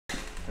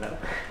Hello.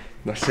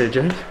 Nice to see you,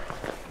 James.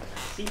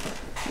 See.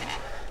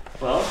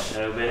 Well,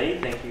 hello Benny,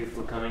 thank you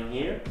for coming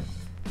here.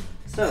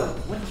 So,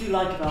 what did you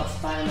like about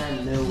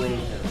Spider-Man No Way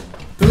Home?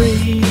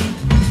 3,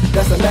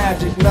 that's a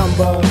magic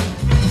number.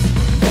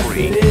 Yes,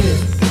 it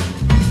is.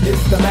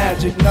 It's the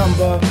magic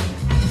number.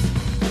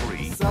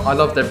 I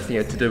loved everything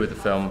it had to do with the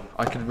film.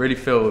 I could really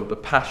feel the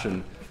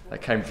passion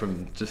that came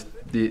from just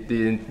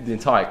the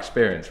entire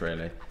experience,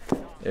 really.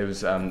 It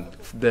was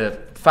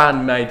the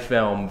fan-made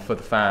film for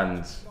the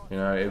fans. You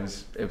know, it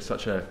was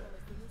such a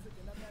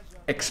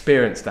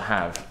experience to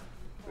have.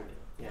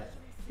 Yeah.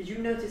 Did you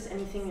notice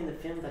anything in the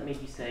film that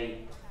made you say,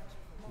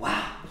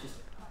 "Wow"? Just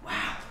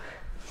wow.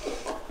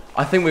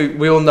 I think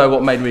we all know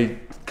what made me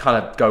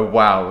kind of go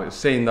wow. It was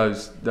seeing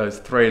those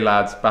three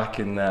lads back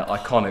in their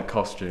iconic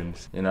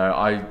costumes. You know,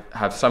 I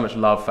have so much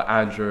love for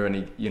Andrew, and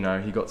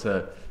he got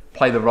to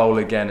play the role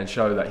again and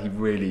show that he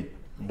really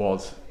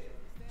was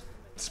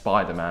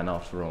Spider-Man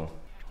after all.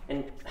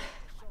 And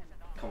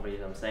I can't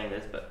believe I'm saying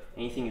this, but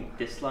anything you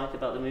disliked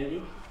about the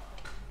movie?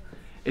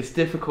 It's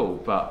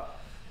difficult, but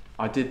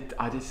I did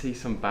see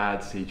some bad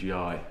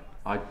CGI.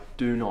 I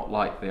do not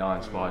like the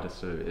Iron Spider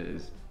suit. It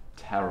is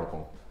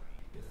terrible.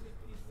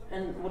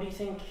 And what do you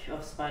think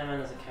of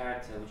Spider-Man as a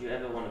character? Would you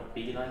ever want to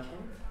be like him?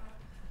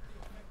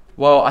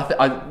 Well,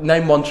 I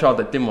named one child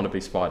that didn't want to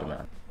be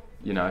Spider-Man.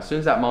 You know, as soon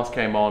as that mask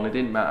came on, it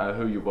didn't matter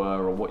who you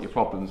were or what your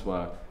problems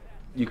were.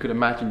 You could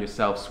imagine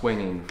yourself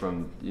swinging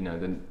from, you know,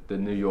 the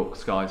New York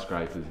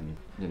skyscrapers and,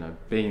 you know,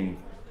 being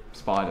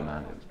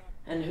Spider-Man.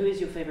 And who is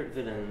your favourite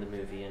villain in the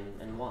movie,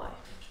 and why?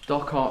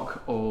 Doc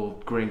Ock or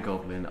Green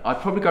Goblin? I'd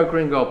probably go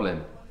Green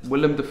Goblin.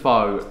 Willem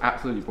Dafoe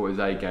absolutely brought his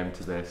A game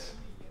to this.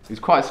 He was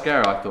quite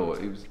scary, I thought.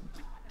 He was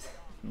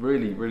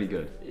really, really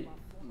good.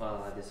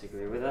 Well, I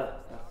disagree with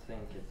that. I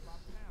think it's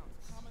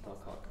Doc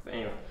Ock. But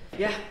anyway,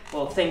 yeah,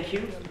 well, thank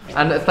you.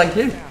 And thank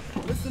you.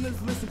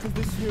 Listeners, listen, cause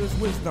this here is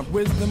wisdom.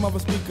 Wisdom of a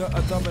speaker,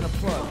 a dumb and a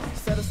plug.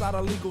 Set aside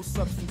a legal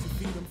substance and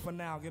feed them for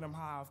now. Get them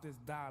high off this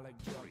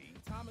dialect drug.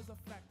 Time is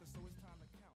a fact.